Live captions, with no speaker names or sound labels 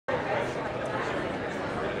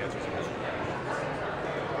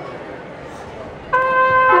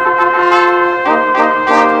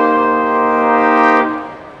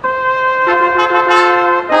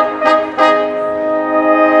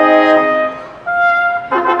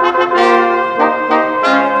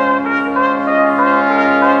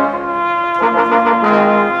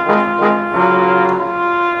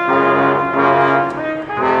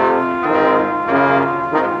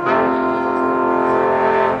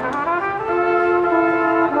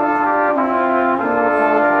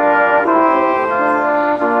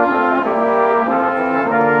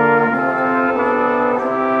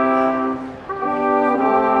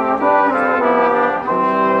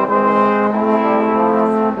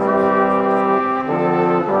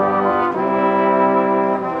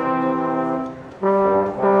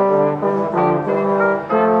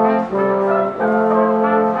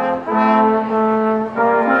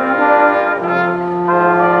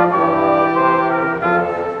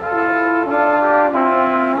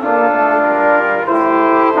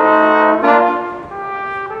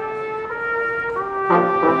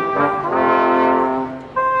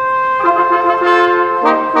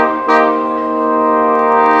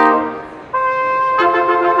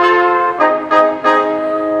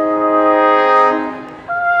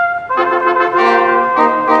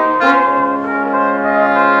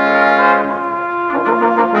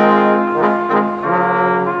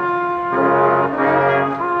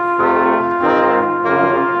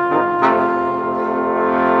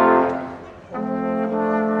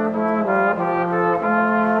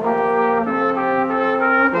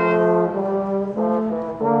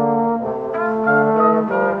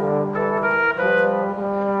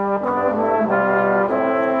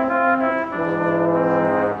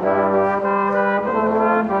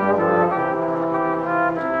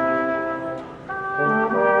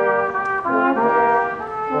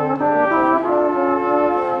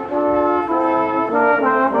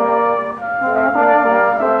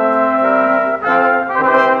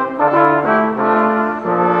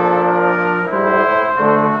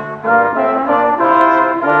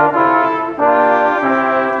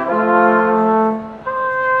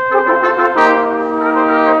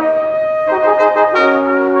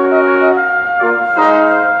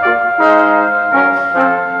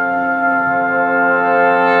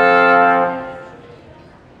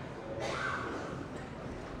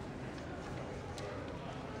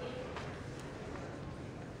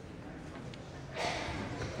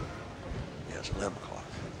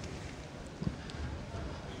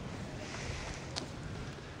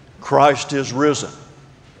Christ is risen.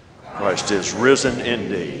 Christ is risen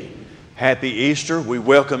indeed. Happy Easter. We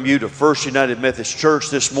welcome you to First United Methodist Church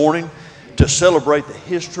this morning to celebrate the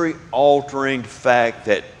history-altering fact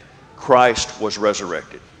that Christ was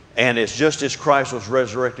resurrected. And it's just as Christ was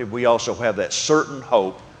resurrected, we also have that certain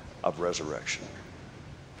hope of resurrection.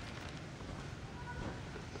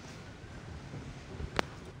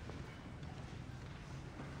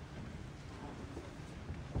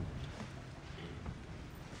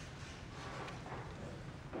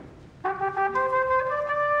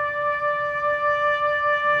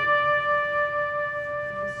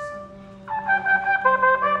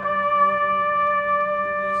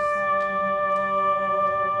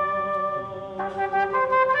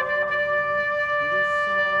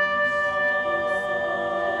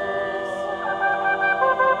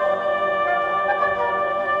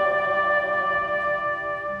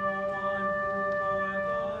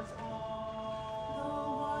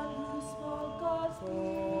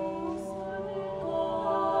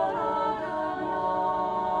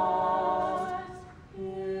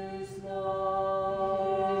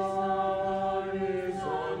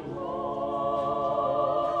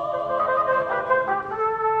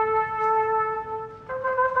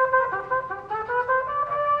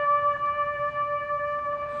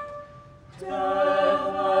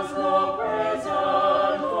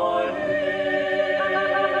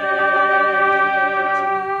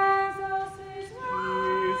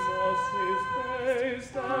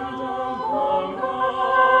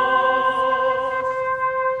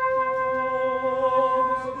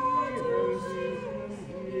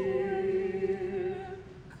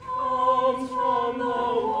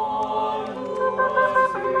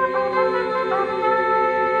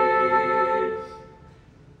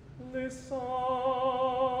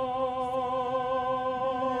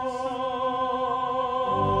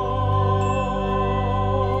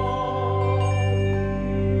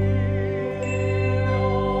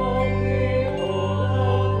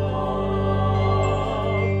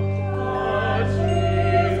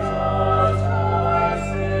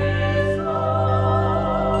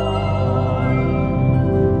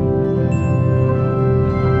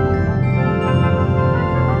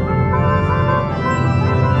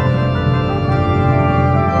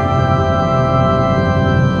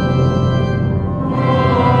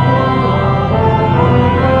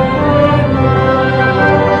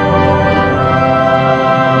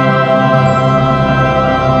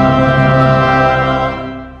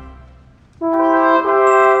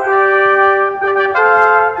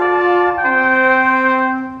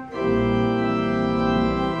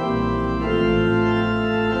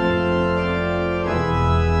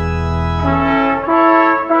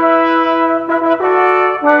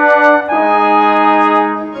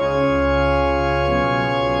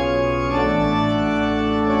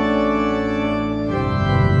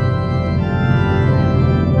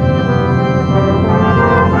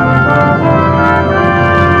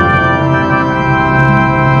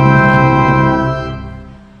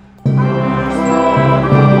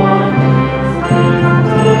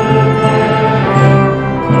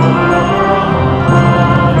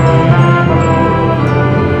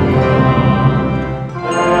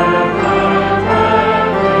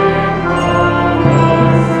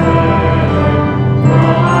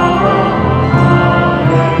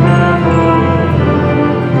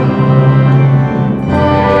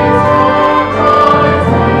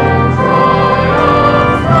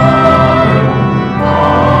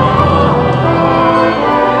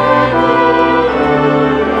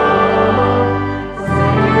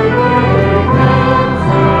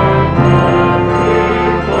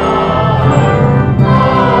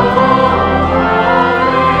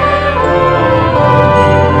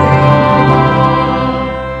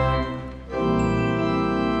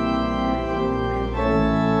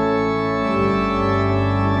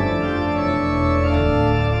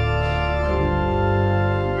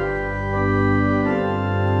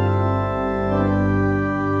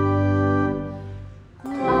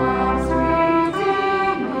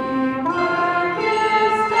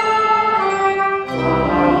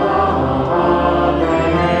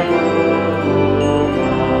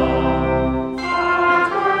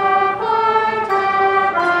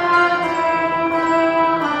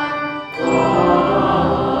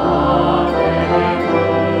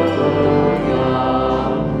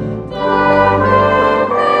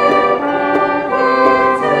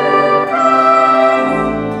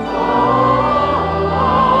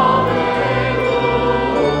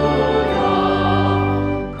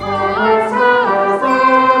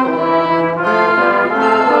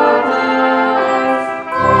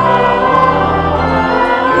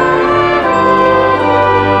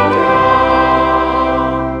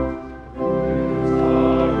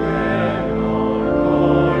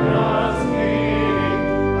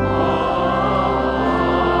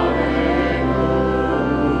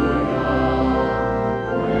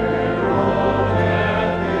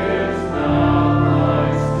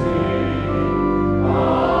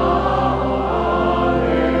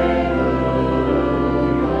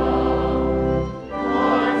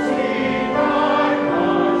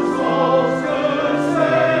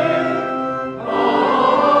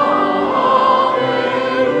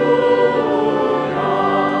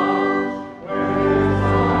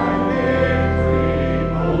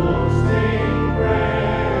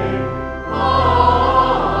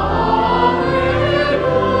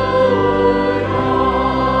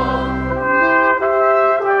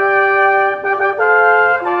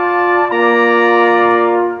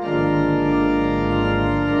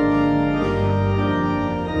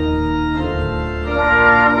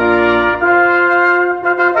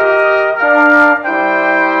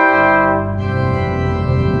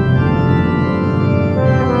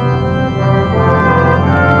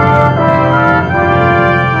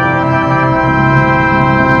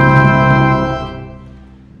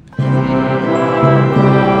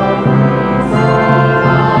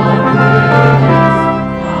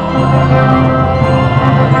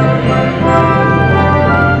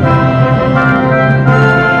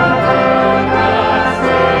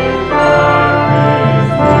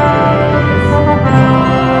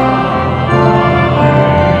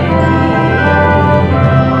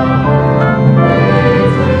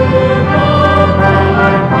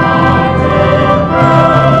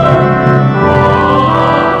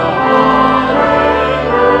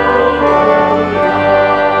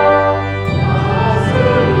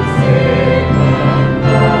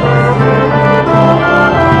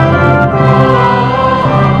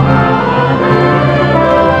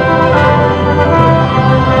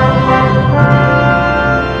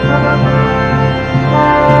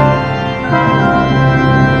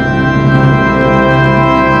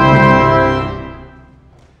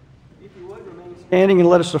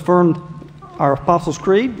 let us affirm our Apostles'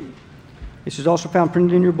 Creed. This is also found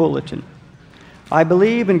printed in your bulletin. I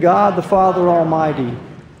believe in God the Father Almighty,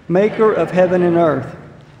 maker of heaven and earth,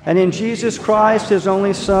 and in Jesus Christ, his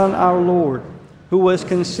only Son, our Lord, who was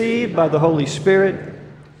conceived by the Holy Spirit,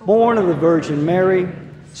 born of the Virgin Mary,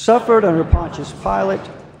 suffered under Pontius Pilate,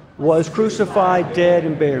 was crucified, dead,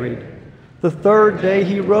 and buried. The third day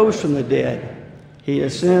he rose from the dead. He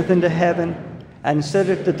ascended into heaven and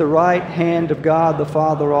sitteth at the right hand of God the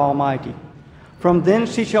Father Almighty. From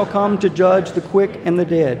thence he shall come to judge the quick and the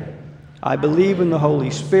dead. I believe in the Holy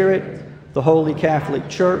Spirit, the Holy Catholic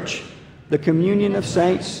Church, the communion of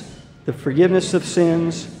saints, the forgiveness of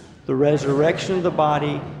sins, the resurrection of the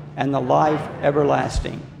body, and the life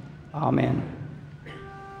everlasting. Amen.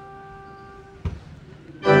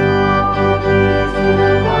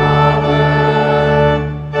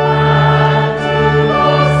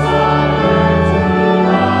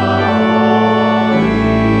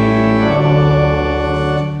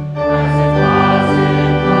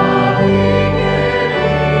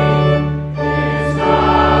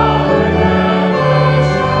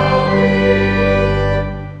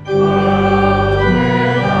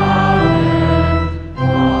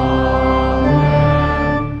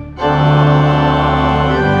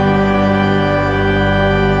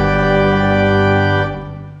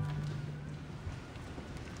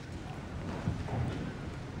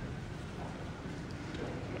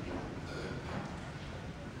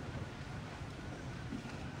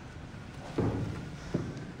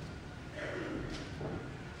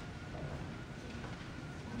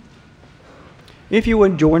 If you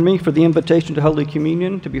would join me for the invitation to Holy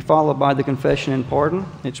Communion, to be followed by the confession and pardon,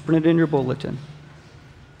 it's printed in your bulletin.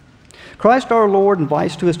 Christ our Lord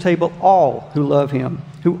invites to his table all who love him,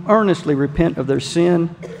 who earnestly repent of their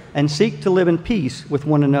sin and seek to live in peace with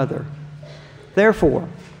one another. Therefore,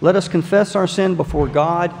 let us confess our sin before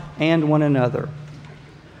God and one another.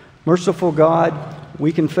 Merciful God,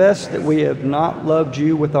 we confess that we have not loved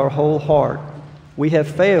you with our whole heart. We have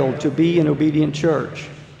failed to be an obedient church.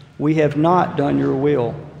 We have not done your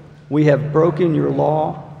will. We have broken your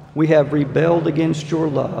law. We have rebelled against your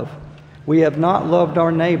love. We have not loved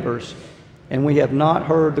our neighbors, and we have not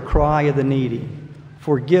heard the cry of the needy.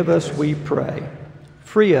 Forgive us, we pray.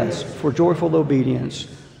 Free us for joyful obedience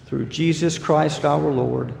through Jesus Christ our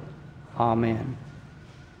Lord. Amen.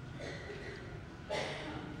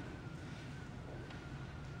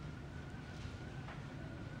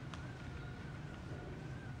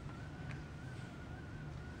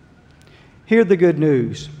 Hear the good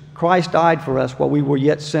news. Christ died for us while we were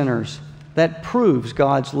yet sinners. That proves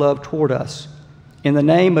God's love toward us. In the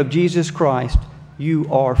name of Jesus Christ,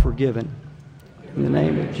 you are forgiven. In the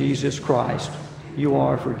name of Jesus Christ, you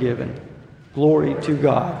are forgiven. Glory to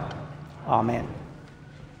God. Amen.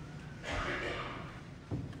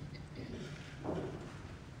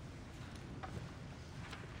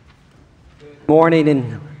 Good morning,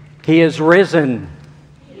 and he is risen.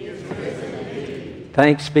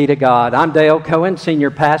 Thanks be to God. I'm Dale Cohen,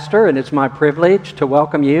 Senior Pastor, and it's my privilege to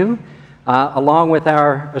welcome you, along with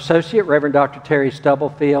our associate, Reverend Dr. Terry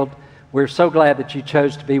Stubblefield. We're so glad that you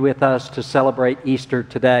chose to be with us to celebrate Easter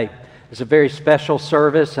today. It's a very special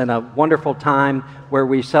service and a wonderful time where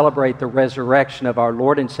we celebrate the resurrection of our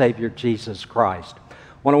Lord and Savior, Jesus Christ. I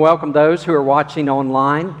want to welcome those who are watching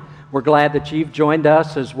online. We're glad that you've joined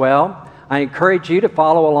us as well. I encourage you to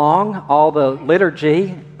follow along. All the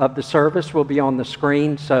liturgy of the service will be on the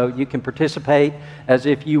screen, so you can participate as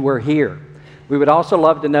if you were here. We would also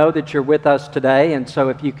love to know that you're with us today, and so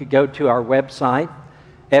if you could go to our website,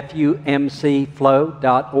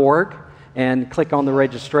 fumcflow.org, and click on the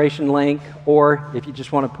registration link, or if you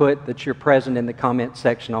just want to put that you're present in the comment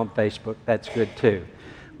section on Facebook, that's good too.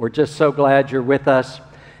 We're just so glad you're with us.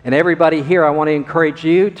 And everybody here, I want to encourage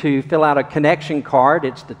you to fill out a connection card.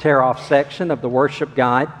 It's the tear-off section of the worship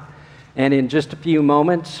guide. And in just a few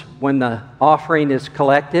moments, when the offering is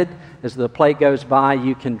collected, as the plate goes by,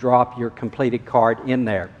 you can drop your completed card in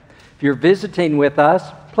there. If you're visiting with us,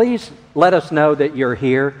 please let us know that you're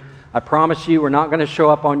here. I promise you we're not going to show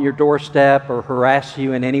up on your doorstep or harass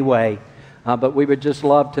you in any way, but we would just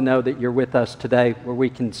love to know that you're with us today, where we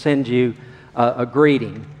can send you a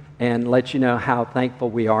greeting and let you know how thankful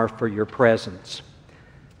we are for your presence.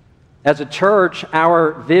 As a church,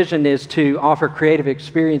 our vision is to offer creative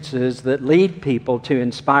experiences that lead people to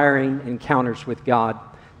inspiring encounters with God,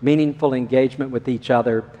 meaningful engagement with each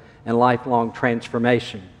other, and lifelong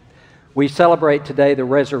transformation. We celebrate today the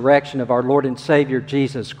resurrection of our Lord and Savior,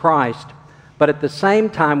 Jesus Christ, but at the same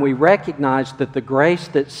time we recognize that the grace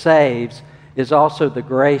that saves is also the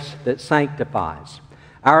grace that sanctifies.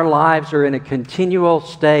 Our lives are in a continual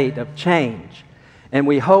state of change, And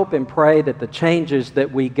we hope and pray that the changes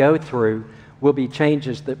that we go through will be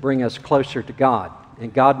changes that bring us closer to God.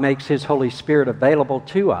 And God makes His Holy Spirit available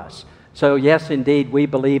to us. So yes, indeed, we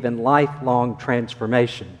believe in lifelong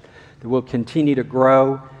transformation, that we'll continue to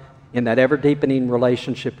grow in that ever-deepening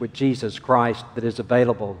relationship with Jesus Christ that is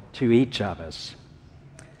available to each of us.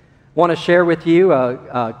 I want to share with you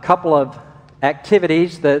a couple of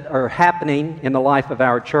activities that are happening in the life of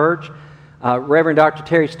our church. Reverend Dr.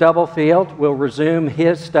 Terry Stubblefield will resume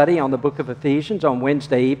his study on the book of Ephesians on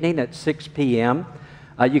Wednesday evening at 6 p.m.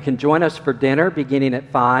 You can join us for dinner beginning at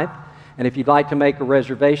 5. And if you'd like to make a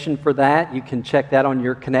reservation for that, you can check that on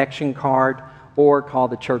your connection card or call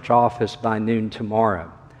the church office by noon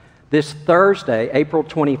tomorrow. This Thursday, April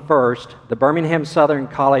 21st, the Birmingham Southern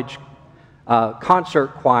College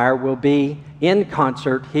concert choir will be in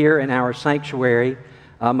concert here in our sanctuary.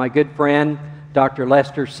 My good friend, Dr.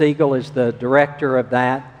 Lester Siegel, is the director of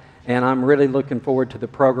that, and I'm really looking forward to the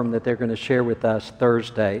program that they're going to share with us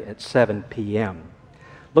Thursday at 7 p.m.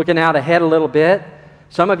 Looking out ahead a little bit,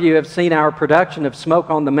 some of you have seen our production of Smoke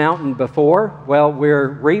on the Mountain before. Well, we're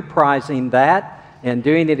reprising that and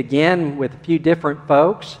doing it again with a few different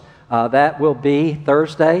folks. That will be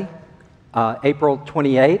Thursday, April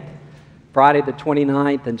 28th, Friday the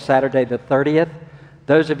 29th, and Saturday the 30th.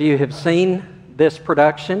 Those of you who have seen this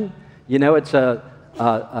production, you know it's a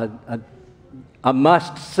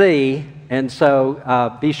must-see, and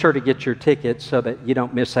so be sure to get your tickets so that you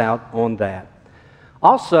don't miss out on that.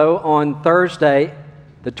 Also, on Thursday,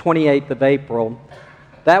 the 28th of April,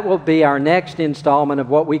 that will be our next installment of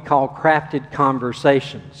what we call Crafted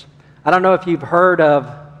Conversations. I don't know if you've heard of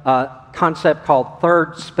a concept called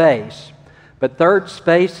third space, but third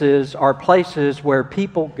spaces are places where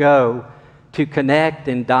people go to connect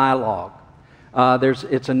and dialogue.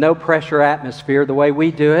 It's a no-pressure atmosphere. The way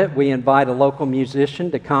we do it, we invite a local musician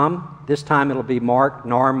to come. This time it'll be Mark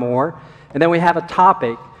Narmore. And then we have a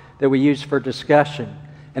topic that we use for discussion.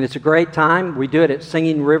 And it's a great time. We do it at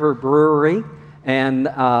Singing River Brewery, and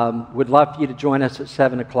would love for you to join us at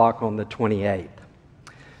 7 o'clock on the 28th.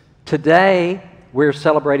 Today, we're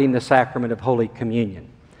celebrating the sacrament of Holy Communion.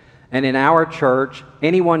 And in our church,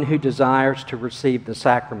 anyone who desires to receive the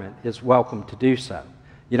sacrament is welcome to do so.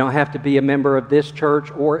 You don't have to be a member of this church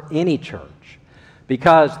or any church,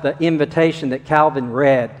 because the invitation that Calvin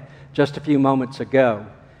read just a few moments ago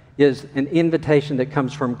is an invitation that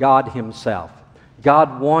comes from God Himself.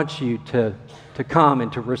 God wants you to come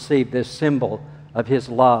and to receive this symbol of His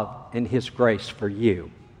love and His grace for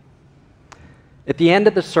you. At the end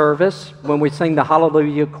of the service, when we sing the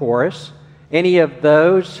Hallelujah chorus, any of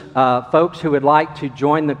those folks who would like to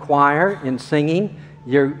join the choir in singing,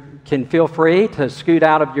 you can feel free to scoot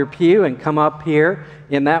out of your pew and come up here.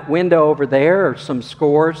 In that window over there are some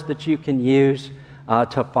scores that you can use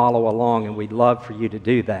to follow along, and we'd love for you to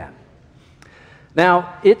do that.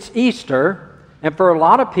 Now, it's Easter, and for a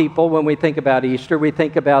lot of people, when we think about Easter, we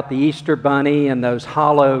think about the Easter bunny and those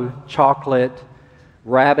hollow chocolate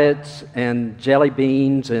rabbits and jelly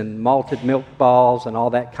beans and malted milk balls and all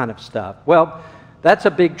that kind of stuff. Well, that's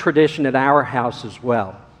a big tradition at our house as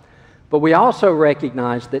well. But we also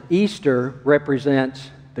recognize that Easter represents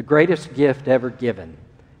the greatest gift ever given,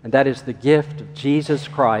 and that is the gift of Jesus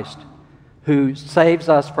Christ, who saves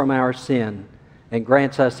us from our sin and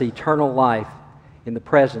grants us eternal life in the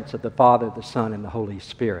presence of the Father, the Son, and the Holy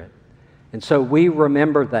Spirit. And so we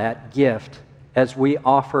remember that gift as we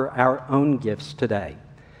offer our own gifts today.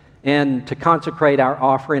 And to consecrate our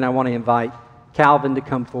offering, I want to invite Calvin to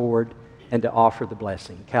come forward and to offer the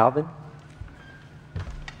blessing. Calvin?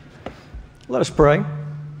 Let us pray.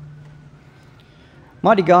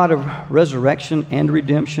 Mighty God of resurrection and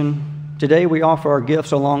redemption, today we offer our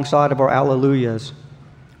gifts alongside of our alleluias.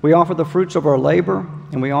 We offer the fruits of our labor,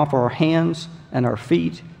 and we offer our hands and our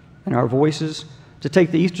feet and our voices to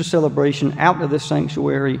take the Easter celebration out of this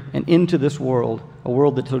sanctuary and into this world, a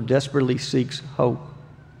world that so desperately seeks hope.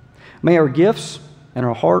 May our gifts and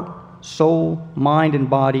our heart, soul, mind, and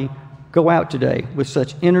body go out today with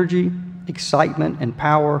such energy, excitement, and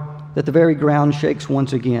power that the very ground shakes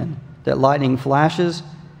once again, that lightning flashes,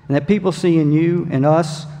 and that people see in you and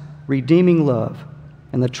us redeeming love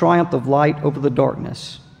and the triumph of light over the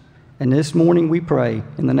darkness. And this morning we pray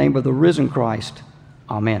in the name of the risen Christ.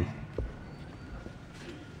 Amen.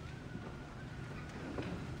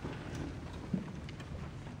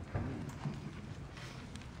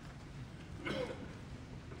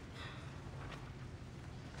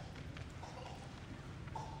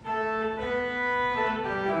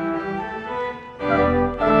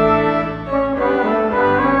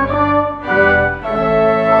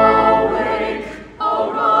 Awake,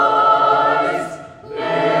 arise,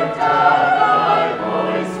 lift up thy voice.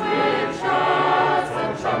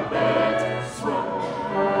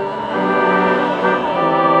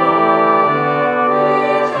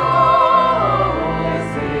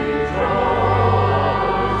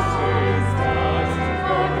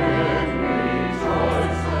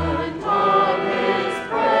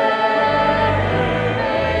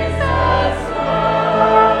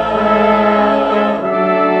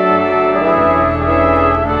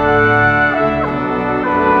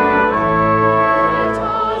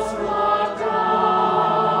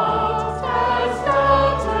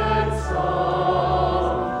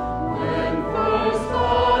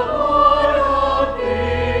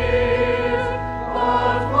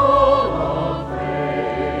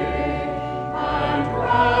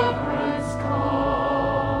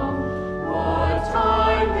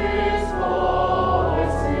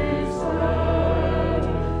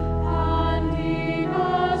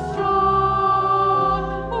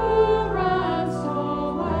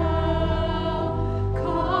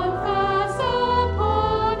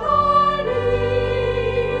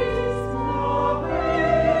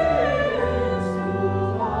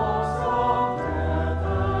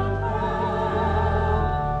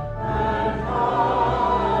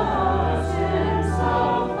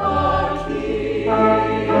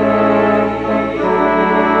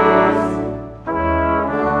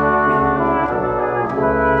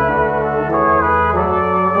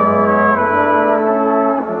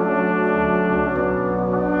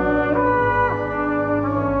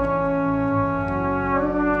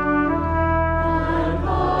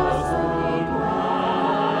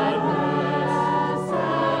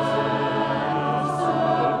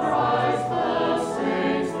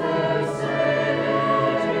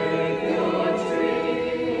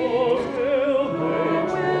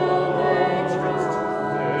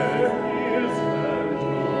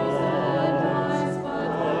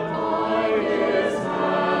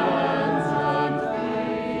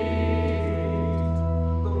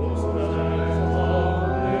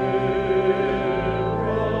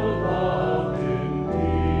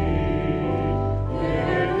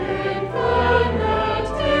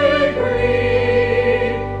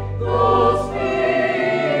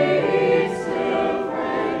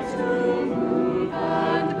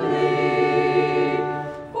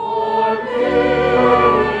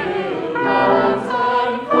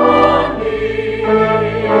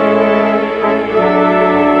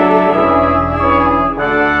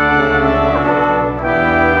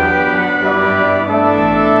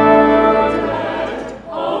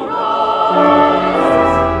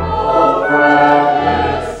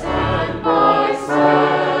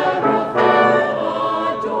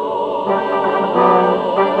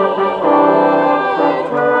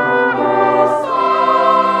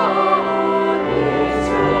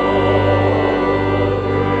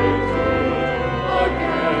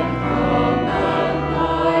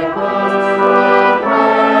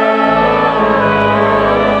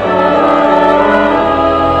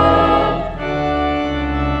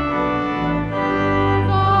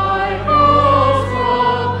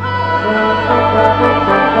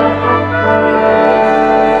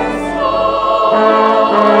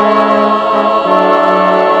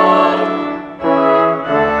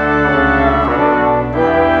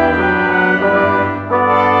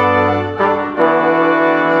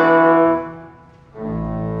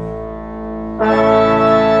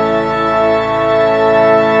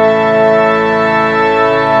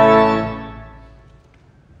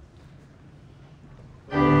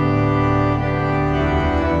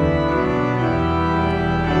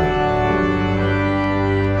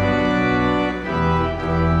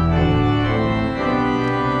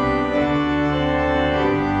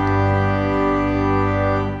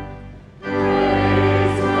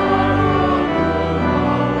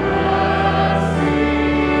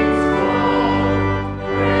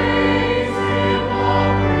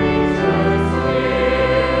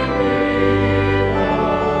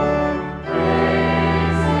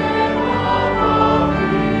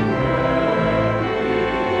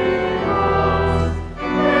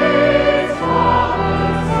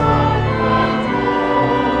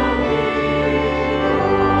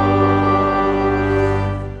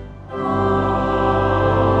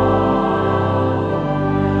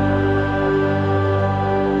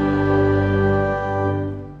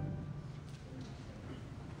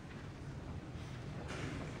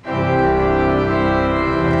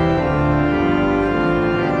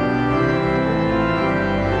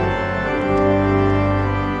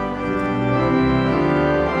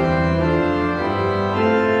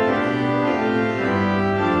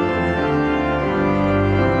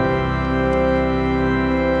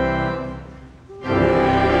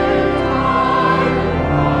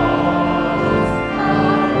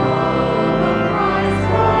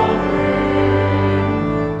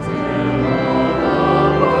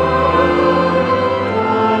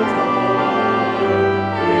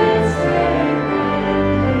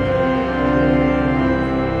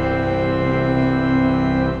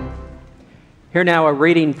 Hear now a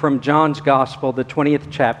reading from John's Gospel, the 20th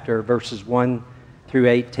chapter, verses 1 through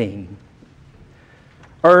 18.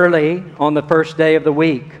 Early on the first day of the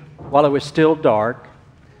week, while it was still dark,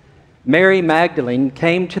 Mary Magdalene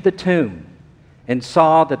came to the tomb and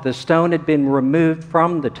saw that the stone had been removed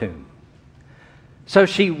from the tomb. So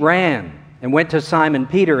she ran and went to Simon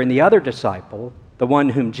Peter and the other disciple, the one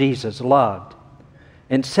whom Jesus loved,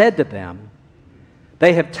 and said to them,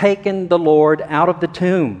 "They have taken the Lord out of the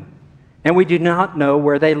tomb, and we do not know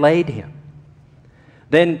where they laid him."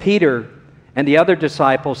 Then Peter and the other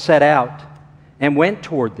disciple set out and went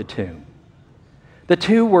toward the tomb. The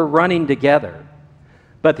two were running together,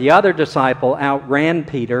 but the other disciple outran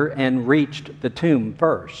Peter and reached the tomb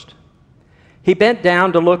first. He bent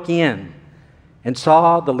down to look in and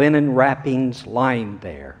saw the linen wrappings lying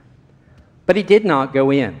there, but he did not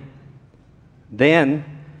go in. Then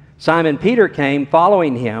Simon Peter came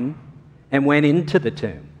following him and went into the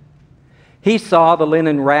tomb. He saw the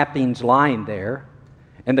linen wrappings lying there,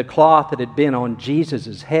 and the cloth that had been on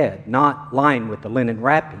Jesus' head, not lying with the linen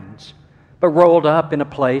wrappings, but rolled up in a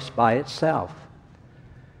place by itself.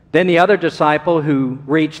 Then the other disciple who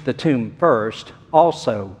reached the tomb first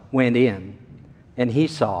also went in, and he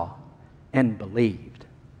saw and believed.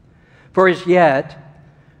 For as yet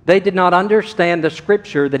they did not understand the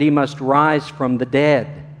scripture that he must rise from the dead.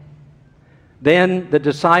 Then the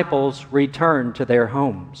disciples returned to their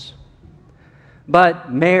homes.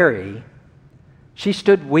 But Mary, she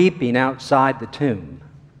stood weeping outside the tomb.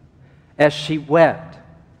 As she wept,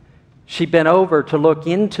 she bent over to look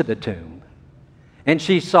into the tomb, and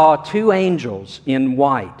she saw two angels in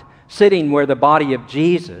white sitting where the body of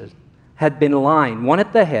Jesus had been lying, one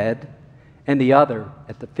at the head and the other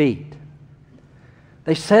at the feet.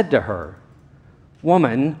 They said to her,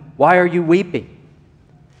 "Woman, why are you weeping?"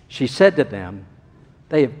 She said to them,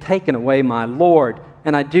 "They have taken away my Lord,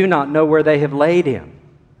 and I do not know where they have laid him."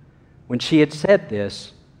 When she had said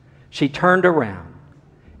this, she turned around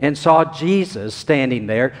and saw Jesus standing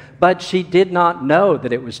there, but she did not know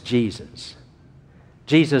that it was Jesus.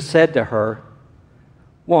 Jesus said to her,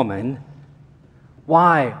 "Woman,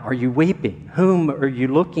 why are you weeping? Whom are you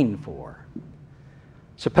looking for?"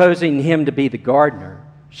 Supposing him to be the gardener,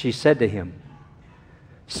 she said to him,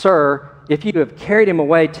 "Sir, if you have carried him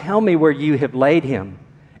away, tell me where you have laid him,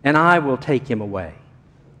 and I will take him away."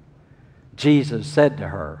 Jesus said to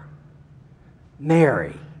her,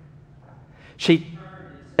 "Mary." She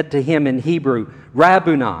said to him in Hebrew,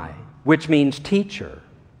 "Rabboni," which means teacher.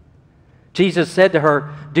 Jesus said to her,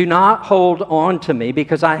 "Do not hold on to me,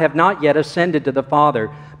 because I have not yet ascended to the Father,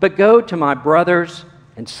 but go to my brothers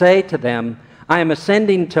and say to them, I am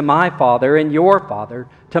ascending to my Father and your Father,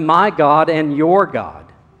 to my God and your God."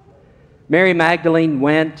 Mary Magdalene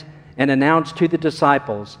went and announced to the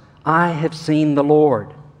disciples, "I have seen the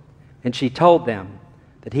Lord." And she told them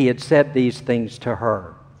that he had said these things to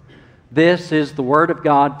her. This is the word of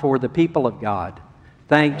God for the people of God.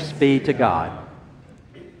 Thanks be to God.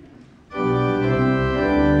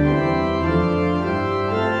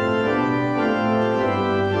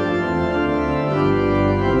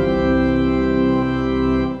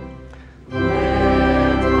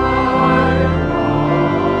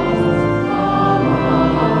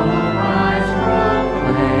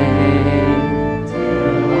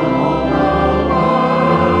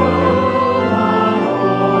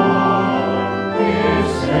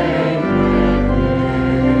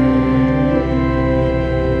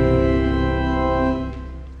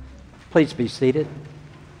 Please be seated.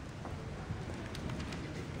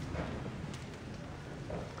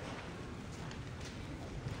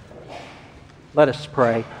 Let us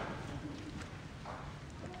pray.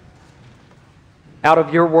 Out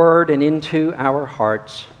of your word and into our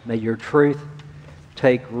hearts, may your truth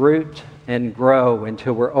take root and grow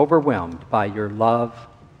until we're overwhelmed by your love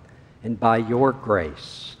and by your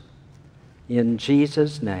grace. In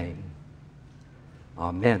Jesus' name,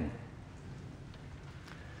 amen.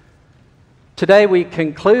 Today we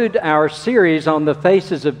conclude our series on the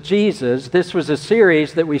faces of Jesus. This was a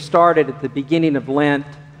series that we started at the beginning of Lent,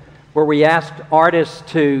 where we asked artists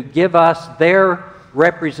to give us their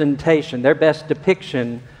representation, their best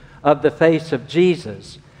depiction of the face of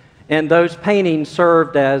Jesus. And those paintings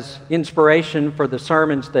served as inspiration for the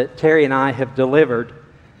sermons that Terry and I have delivered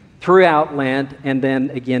throughout Lent and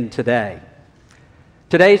then again today.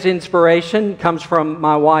 Today's inspiration comes from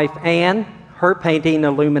my wife Anne, her painting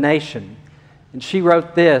Illumination. And she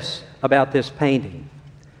wrote this about this painting.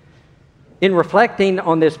 In reflecting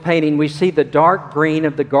on this painting, we see the dark green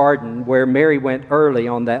of the garden where Mary went early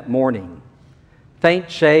on that morning. Faint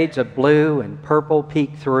shades of blue and purple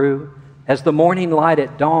peek through as the morning light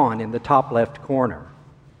at dawn in the top left corner.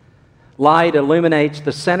 Light illuminates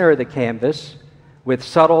the center of the canvas with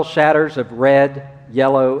subtle shadows of red,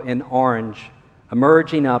 yellow, and orange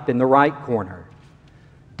emerging up in the right corner.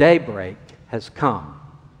 Daybreak has come.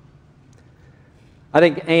 I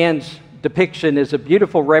think Anne's depiction is a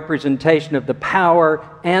beautiful representation of the power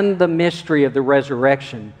and the mystery of the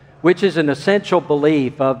resurrection, which is an essential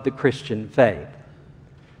belief of the Christian faith.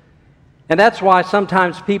 And that's why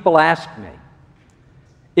sometimes people ask me,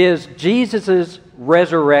 is Jesus'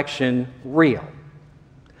 resurrection real?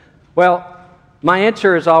 Well, my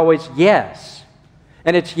answer is always yes.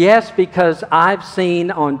 And it's yes because I've seen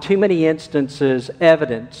on too many instances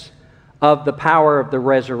evidence of the power of the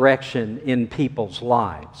resurrection in people's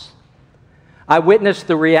lives. I witness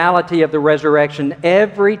the reality of the resurrection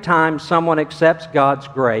every time someone accepts God's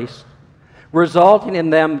grace, resulting in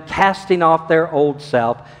them casting off their old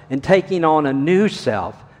self and taking on a new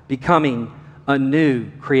self, becoming a new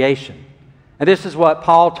creation. And this is what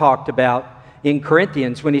Paul talked about in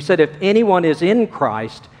Corinthians when he said, if anyone is in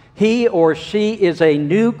Christ, he or she is a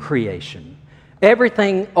new creation.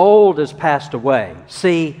 Everything old has passed away.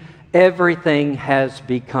 See, everything has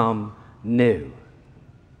become new.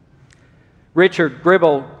 Richard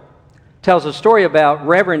Gribble tells a story about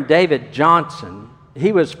Reverend David Johnson.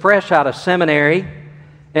 He was fresh out of seminary,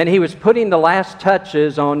 and he was putting the last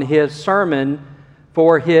touches on his sermon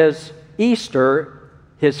for his Easter,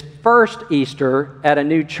 his first Easter at a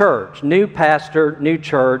new church. New pastor, new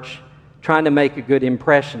church, trying to make a good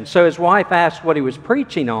impression. So his wife asked what he was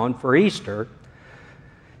preaching on for Easter,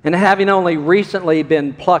 and having only recently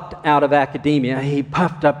been plucked out of academia, he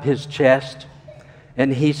puffed up his chest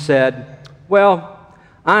and he said, well,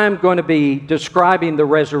 I'm going to be describing the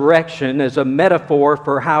resurrection as a metaphor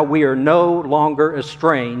for how we are no longer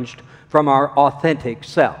estranged from our authentic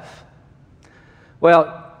self.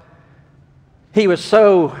 Well, he was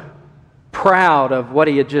so proud of what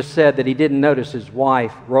he had just said that he didn't notice his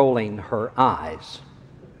wife rolling her eyes.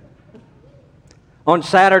 On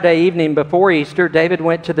Saturday evening before Easter, David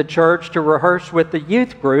went to the church to rehearse with the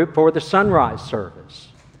youth group for the sunrise service.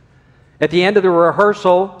 At the end of the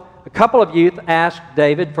rehearsal, a couple of youth asked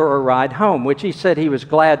David for a ride home, which he said he was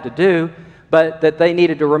glad to do, but that they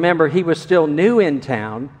needed to remember he was still new in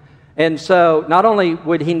town, and so not only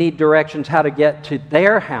would he need directions how to get to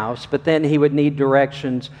their house, but then he would need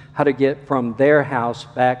directions how to get from their house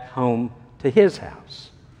back home to his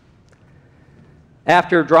house.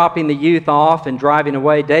 After dropping the youth off and driving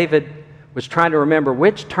away, David was trying to remember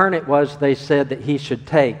which turn it was they said that he should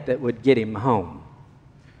take that would get him home.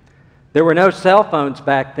 There were no cell phones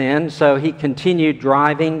back then, so he continued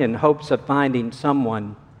driving in hopes of finding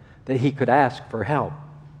someone that he could ask for help.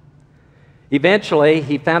 Eventually,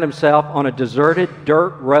 he found himself on a deserted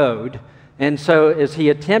dirt road, and so as he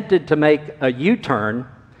attempted to make a U-turn,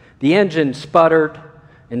 the engine sputtered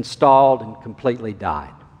and stalled and completely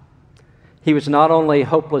died. He was not only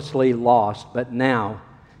hopelessly lost, but now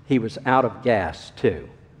he was out of gas too.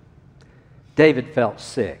 David felt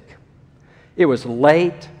sick. It was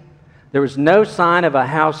late. There was no sign of a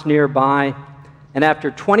house nearby, and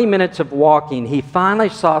after 20 minutes of walking, he finally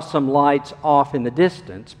saw some lights off in the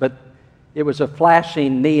distance, but it was a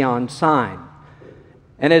flashing neon sign.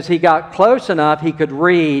 And as he got close enough, he could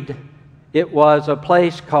read it was a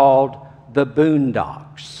place called the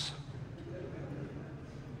Boondocks.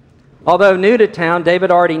 Although new to town, David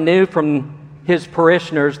already knew from his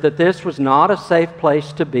parishioners that this was not a safe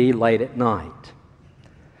place to be late at night.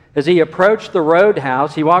 As he approached the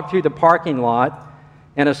roadhouse, he walked through the parking lot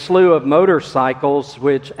and a slew of motorcycles,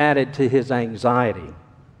 which added to his anxiety.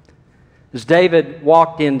 As David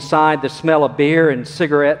walked inside, the smell of beer and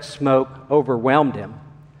cigarette smoke overwhelmed him.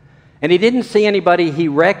 And he didn't see anybody he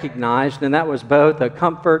recognized, and that was both a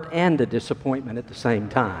comfort and a disappointment at the same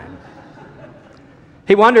time.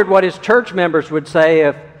 He wondered what his church members would say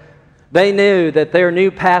if they knew that their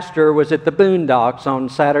new pastor was at the Boondocks on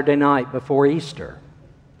Saturday night before Easter.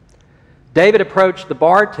 David approached the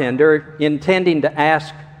bartender, intending to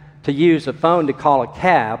ask to use a phone to call a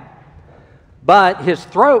cab, but his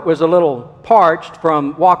throat was a little parched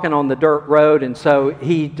from walking on the dirt road, and so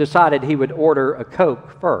he decided he would order a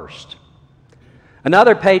Coke first.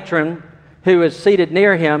 Another patron who was seated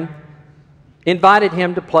near him invited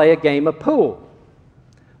him to play a game of pool.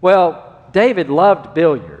 Well, David loved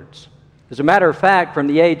billiards. As a matter of fact, from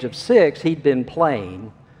the age of 6, he'd been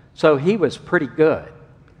playing, so he was pretty good.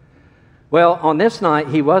 Well, on this night,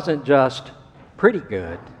 he wasn't just pretty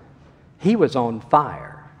good, he was on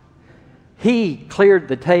fire. He cleared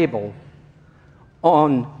the table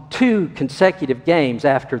on 2 consecutive games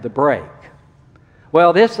after the break.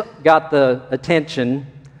 Well, this got the attention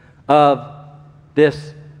of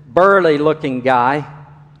this burly-looking guy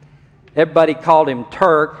everybody called him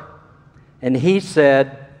Turk, and he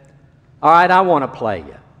said, "All right, I want to play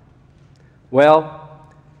you." Well,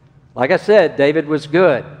 like I said, David was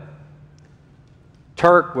good.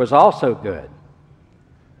 Turk was also good.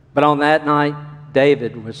 But on that night,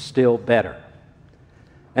 David was still better.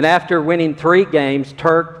 And after winning 3 games,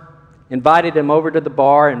 Turk invited him over to the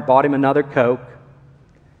bar and bought him another Coke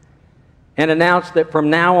and announced that from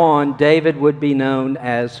now on, David would be known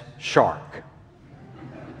as Shark.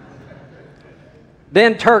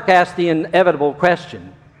 Then Turk asked the inevitable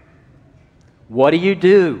question, "What do you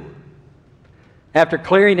do?" After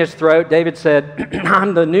clearing his throat, David said,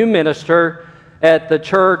 "I'm the new minister at the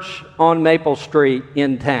church on Maple Street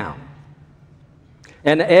in town."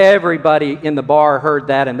 And everybody in the bar heard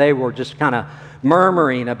that, and they were just kind of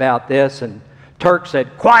murmuring about this. And Turk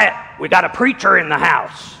said, "Quiet, we got a preacher in the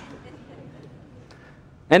house."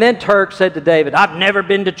 And then Turk said to David, "I've never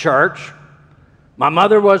been to church. My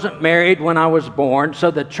mother wasn't married when I was born, so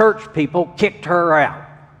the church people kicked her out.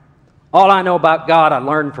 All I know about God I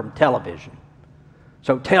learned from television.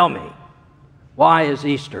 So tell me, why is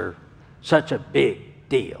Easter such a big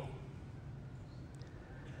deal?"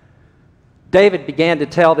 David began to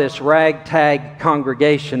tell this ragtag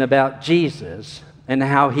congregation about Jesus and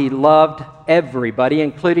how he loved everybody,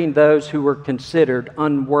 including those who were considered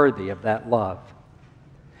unworthy of that love.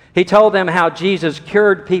 He told them how Jesus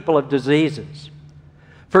cured people of diseases,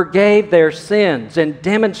 forgave their sins, and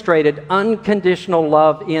demonstrated unconditional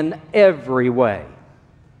love in every way.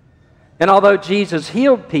 And although Jesus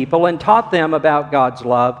healed people and taught them about God's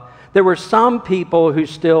love, there were some people who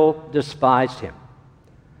still despised him.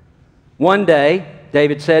 One day,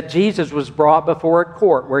 David said, Jesus was brought before a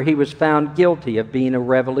court where he was found guilty of being a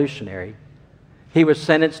revolutionary. He was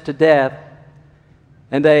sentenced to death,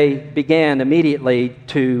 and they began immediately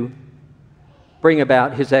to bring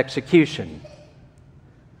about his execution.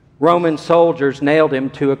 Roman soldiers nailed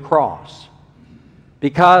him to a cross.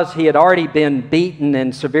 Because he had already been beaten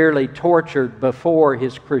and severely tortured before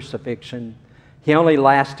his crucifixion, he only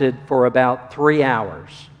lasted for about 3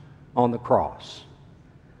 hours on the cross.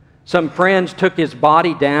 Some friends took his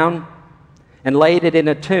body down and laid it in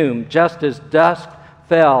a tomb just as dusk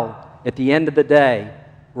fell at the end of the day,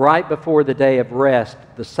 right before the day of rest,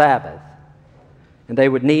 the Sabbath. And they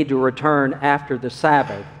would need to return after the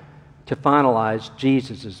Sabbath to finalize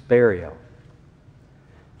Jesus' burial.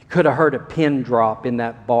 You could have heard a pin drop in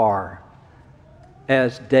that bar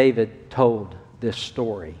as David told this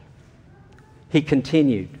story. He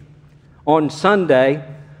continued, "On Sunday,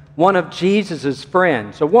 one of Jesus'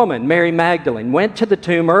 friends, a woman, Mary Magdalene, went to the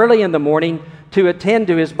tomb early in the morning to attend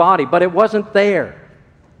to his body, but it wasn't there.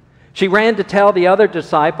 She ran to tell the other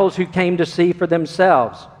disciples who came to see for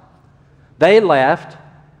themselves. They left,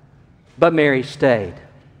 but Mary stayed.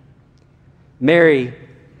 Mary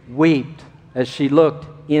wept as she looked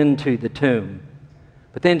into the tomb.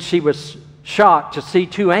 But then she was shocked to see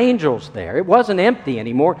 2 angels there. It wasn't empty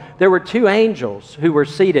anymore. There were 2 angels who were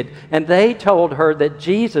seated, and they told her that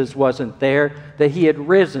Jesus wasn't there, that he had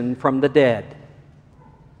risen from the dead.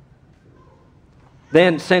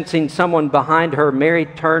 Then, sensing someone behind her, Mary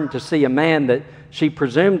turned to see a man that she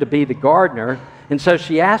presumed to be the gardener, and so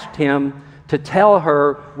she asked him to tell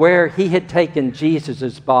her where he had taken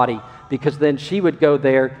Jesus' body, because then she would go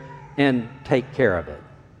there and take care of it.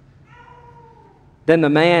 Then the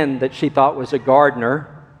man that she thought was a gardener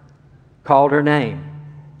called her name,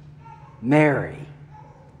 Mary,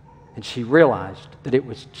 and she realized that it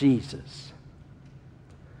was Jesus.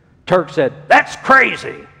 Turk said, "That's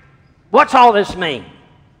crazy. What's all this mean?"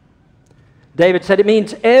 David said, "It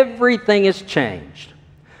means everything has changed.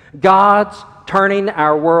 God's turning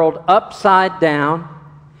our world upside down.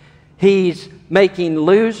 He's making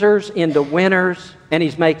losers into winners, and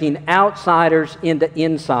he's making outsiders into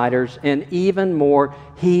insiders, and even more,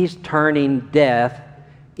 he's turning death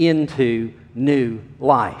into new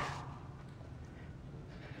life.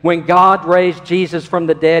 When God raised Jesus from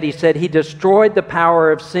the dead, he said he destroyed the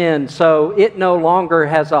power of sin, so it no longer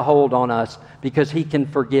has a hold on us because he can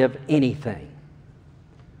forgive anything.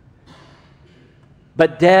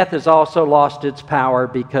 But death has also lost its power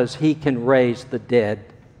because he can raise the dead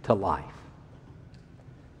to life.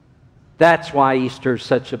 That's why Easter is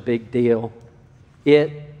such a big deal.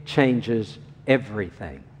 It changes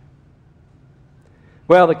everything."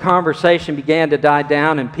 Well, the conversation began to die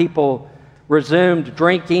down, and people resumed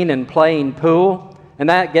drinking and playing pool, and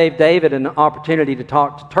that gave David an opportunity to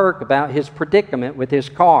talk to Turk about his predicament with his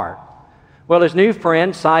car. Well, his new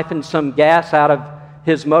friend siphoned some gas out of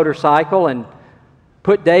his motorcycle and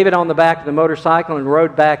put David on the back of the motorcycle and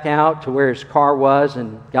rode back out to where his car was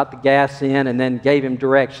and got the gas in, and then gave him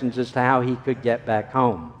directions as to how he could get back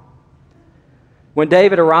home. When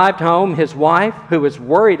David arrived home, his wife, who was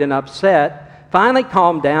worried and upset, finally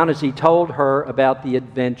calmed down as he told her about the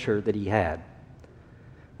adventure that he had.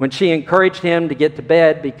 When she encouraged him to get to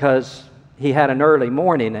bed because he had an early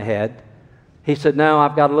morning ahead, he said, "No,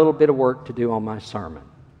 I've got a little bit of work to do on my sermon."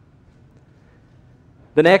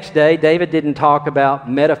 The next day, David didn't talk about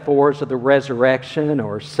metaphors of the resurrection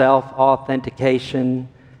or self-authentication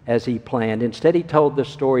as he planned. Instead, he told the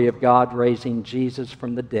story of God raising Jesus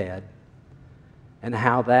from the dead and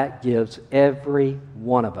how that gives every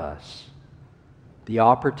one of us the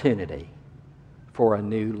opportunity for a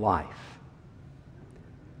new life.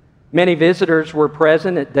 Many visitors were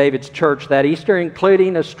present at David's church that Easter,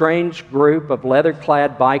 including a strange group of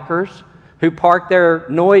leather-clad bikers who parked their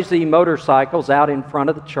noisy motorcycles out in front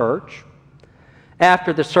of the church.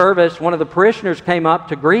 After the service, one of the parishioners came up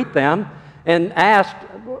to greet them and asked,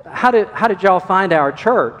 how did y'all find our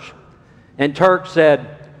church? And Turk said,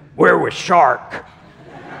 "We're with Shark."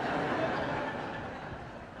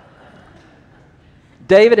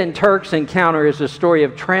 David and Turk's encounter is a story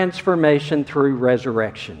of transformation through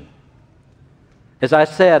resurrection. As I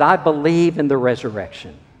said, I believe in the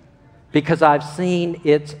resurrection because I've seen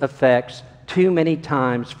its effects too many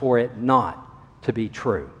times for it not to be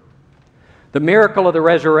true. The miracle of the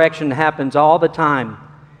resurrection happens all the time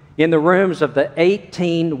in the rooms of the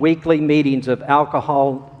 18 weekly meetings of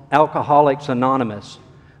Alcoholics Anonymous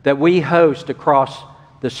that we host across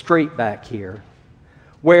the street back here,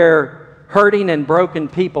 where hurting and broken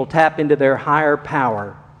people tap into their higher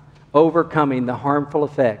power, overcoming the harmful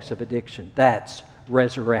effects of addiction. That's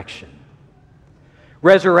resurrection.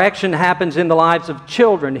 Resurrection happens in the lives of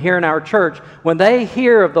children here in our church when they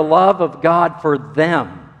hear of the love of God for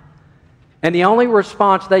them. And the only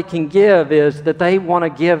response they can give is that they want to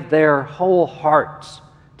give their whole hearts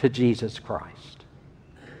to Jesus Christ.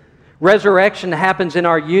 Resurrection happens in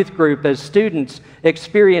our youth group as students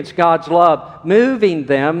experience God's love, moving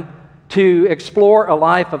them to explore a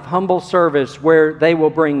life of humble service where they will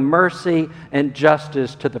bring mercy and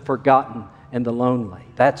justice to the forgotten and the lonely.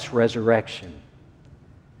 That's resurrection.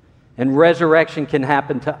 And resurrection can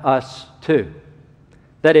happen to us too.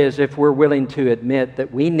 That is, if we're willing to admit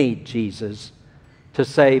that we need Jesus to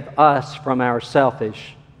save us from our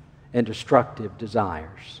selfish and destructive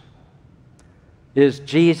desires. Is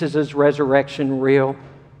Jesus' resurrection real?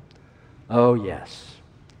 Oh, yes.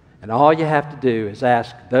 And all you have to do is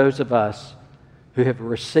ask those of us who have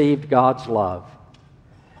received God's love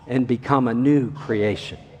and become a new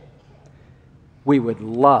creation. We would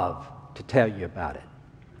love to tell you about it.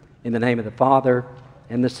 In the name of the Father,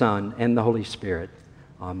 and the Son, and the Holy Spirit.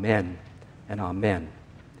 Amen and amen.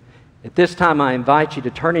 At this time, I invite you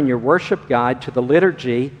to turn in your worship guide to the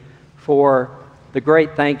liturgy for the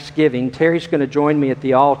great Thanksgiving. Terry's going to join me at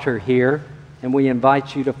the altar here, and we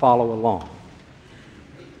invite you to follow along.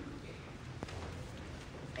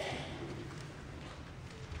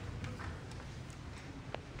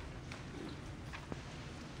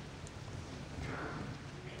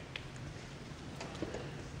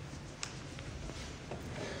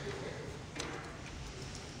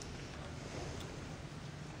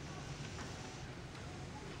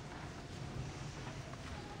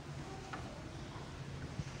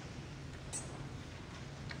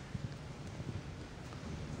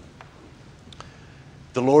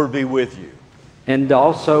 The Lord be with you. And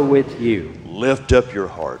also with you. Lift up your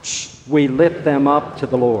hearts. We lift them up to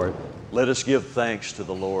the Lord. Let us give thanks to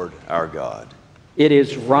the Lord our God. It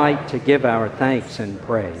is right to give our thanks and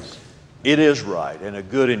praise. It is right and a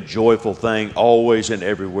good and joyful thing always and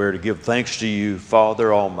everywhere to give thanks to you,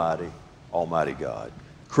 Father Almighty, Almighty God,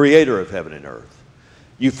 Creator of heaven and earth.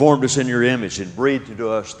 You formed us in your image and breathed into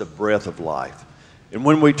us the breath of life. And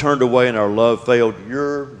when we turned away and our love failed,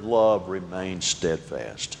 your love remained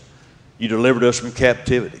steadfast. You delivered us from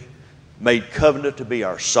captivity, made covenant to be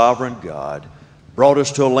our sovereign God, brought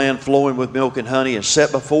us to a land flowing with milk and honey, and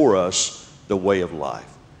set before us the way of life.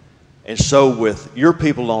 And so with your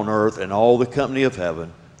people on earth and all the company of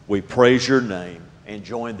heaven, we praise your name and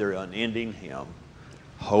join their unending hymn.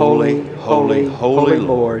 Holy, holy, holy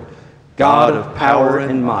Lord, God of power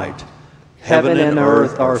and might, heaven and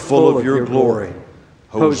earth are full of your glory.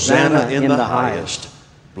 Hosanna in the highest.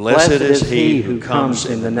 Blessed is he who comes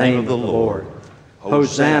in the name of the Lord.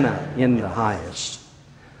 Hosanna in the highest.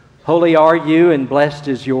 Holy are you, and blessed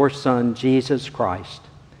is your Son, Jesus Christ.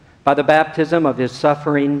 By the baptism of his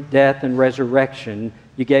suffering, death, and resurrection,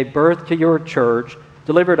 you gave birth to your church,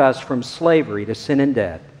 delivered us from slavery to sin and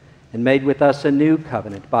death, and made with us a new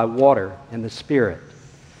covenant by water and the Spirit.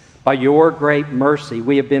 By your great mercy,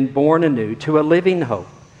 we have been born anew to a living hope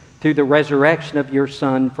through the resurrection of your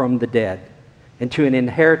Son from the dead, and to an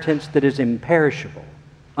inheritance that is imperishable,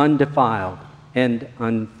 undefiled, and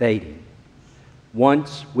unfading.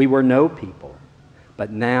 Once we were no people,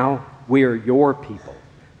 but now we are your people,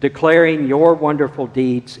 declaring your wonderful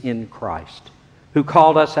deeds in Christ, who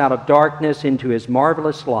called us out of darkness into his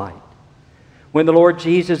marvelous light. When the Lord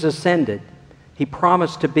Jesus ascended, he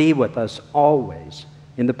promised to be with us always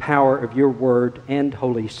in the power of your word and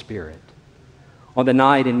Holy Spirit. On the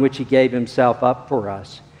night in which he gave himself up for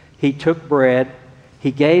us, he took bread,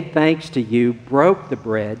 he gave thanks to you, broke the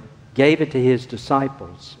bread, gave it to his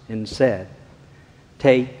disciples, and said,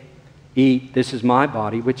 "Take, eat, this is my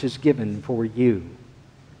body, which is given for you.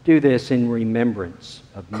 Do this in remembrance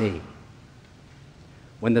of me."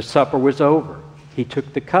 When the supper was over, he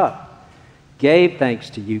took the cup, gave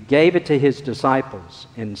thanks to you, gave it to his disciples,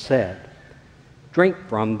 and said, "Drink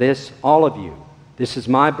from this, all of you. This is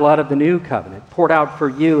my blood of the new covenant, poured out for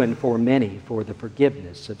you and for many for the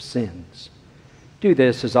forgiveness of sins. Do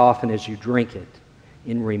this as often as you drink it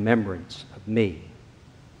in remembrance of me."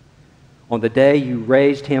 On the day you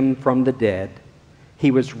raised him from the dead,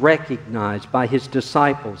 he was recognized by his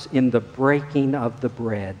disciples in the breaking of the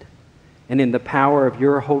bread. And in the power of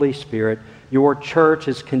your Holy Spirit, your church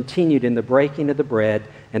has continued in the breaking of the bread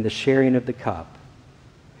and the sharing of the cup.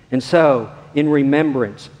 And so, in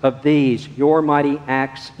remembrance of these, your mighty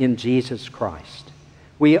acts in Jesus Christ,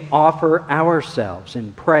 we offer ourselves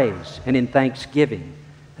in praise and in thanksgiving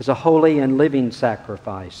as a holy and living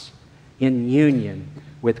sacrifice in union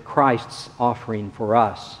with Christ's offering for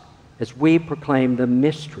us as we proclaim the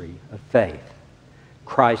mystery of faith.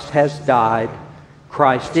 Christ has died.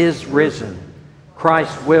 Christ is risen.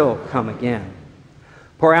 Christ will come again.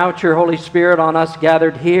 Pour out your Holy Spirit on us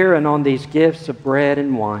gathered here and on these gifts of bread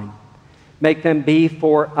and wine. Make them be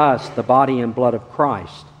for us the body and blood of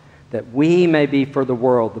Christ, that we may be for the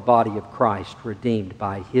world the body of Christ, redeemed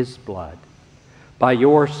by his blood. By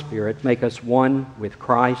your Spirit, make us one with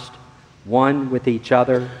Christ, one with each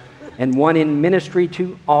other, and one in ministry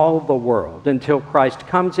to all the world, until Christ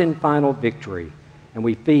comes in final victory and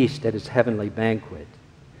we feast at his heavenly banquet.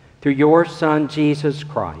 Through your Son, Jesus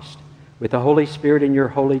Christ, with the Holy Spirit in your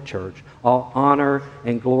holy church, all honor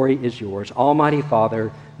and glory is yours, Almighty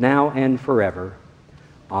Father, now and forever.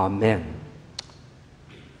 Amen.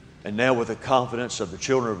 And now, with the confidence of the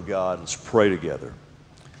children of God, let's pray together.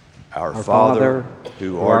 Our Father,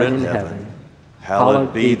 who art in heaven,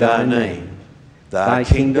 hallowed be thy name. Thy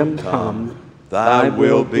kingdom come, thy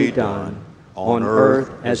will be done, on earth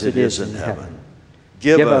as it is in heaven.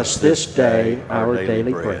 Give us this day our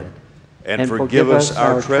daily bread, and forgive us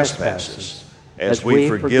our trespasses, as we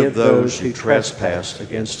forgive those who trespass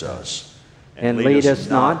against us. And lead us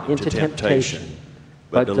not into temptation,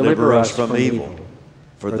 but deliver us from evil.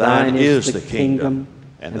 For thine is the kingdom,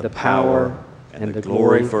 and the power, and the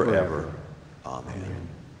glory forever. Amen.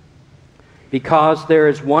 Because there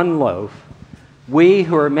is one loaf, we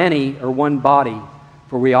who are many are one body,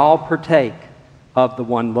 for we all partake of the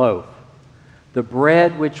one loaf. The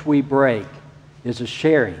bread which we break is a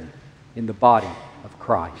sharing in the body of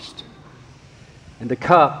Christ. And the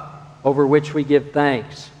cup over which we give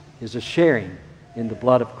thanks is a sharing in the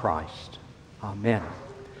blood of Christ. Amen.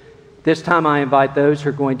 This time I invite those who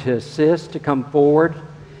are going to assist to come forward.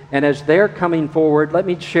 And as they're coming forward, let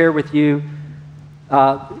me share with you,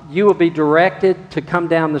 you will be directed to come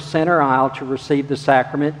down the center aisle to receive the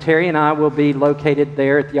sacrament. Terry and I will be located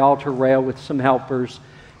there at the altar rail with some helpers,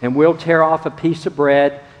 and we'll tear off a piece of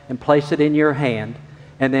bread and place it in your hand.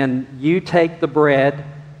 And then you take the bread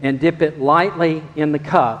and dip it lightly in the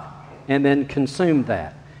cup and then consume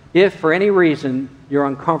that. If for any reason you're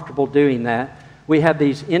uncomfortable doing that, we have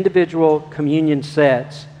these individual communion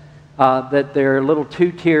sets that they're a little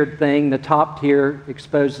two-tiered thing. The top tier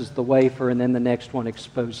exposes the wafer, and then the next one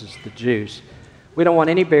exposes the juice. We don't want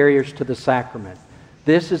any barriers to the sacrament.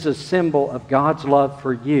 This is a symbol of God's love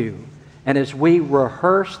for you. And as we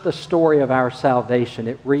rehearse the story of our salvation,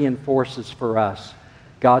 it reinforces for us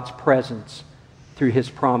God's presence through his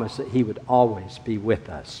promise that he would always be with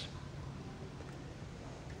us.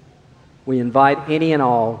 We invite any and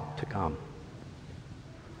all to come.